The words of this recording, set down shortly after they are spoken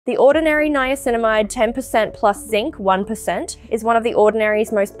The Ordinary Niacinamide 10% plus Zinc 1% is one of the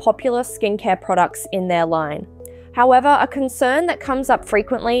Ordinary's most popular skincare products in their line. However, a concern that comes up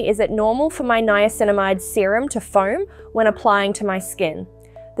frequently is it normal for my niacinamide serum to foam when applying to my skin?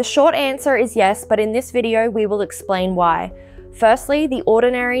 The short answer is yes, but in this video we will explain why. Firstly, the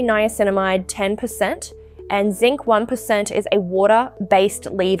Ordinary Niacinamide 10% and Zinc 1% is a water-based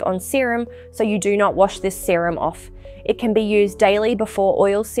leave-on serum, so you do not wash this serum off. It can be used daily before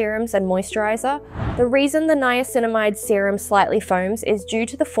oil serums and moisturizer. The reason the niacinamide serum slightly foams is due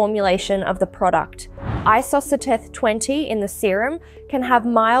to the formulation of the product. Isositeth 20 in the serum can have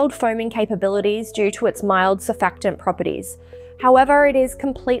mild foaming capabilities due to its mild surfactant properties. However, it is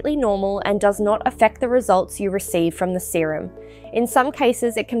completely normal and does not affect the results you receive from the serum. In some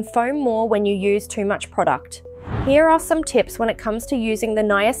cases, it can foam more when you use too much product. Here are some tips when it comes to using the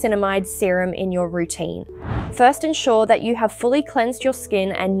niacinamide serum in your routine. First, ensure that you have fully cleansed your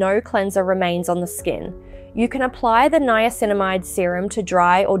skin and no cleanser remains on the skin. You can apply the niacinamide serum to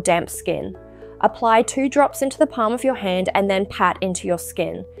dry or damp skin. Apply 2 drops into the palm of your hand and then pat into your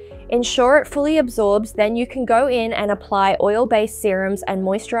skin. Ensure it fully absorbs, then you can go in and apply oil-based serums and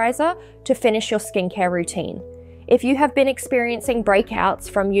moisturizer to finish your skincare routine. If you have been experiencing breakouts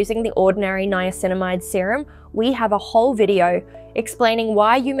from using the Ordinary Niacinamide serum, we have a whole video explaining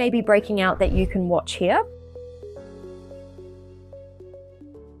why you may be breaking out that you can watch here.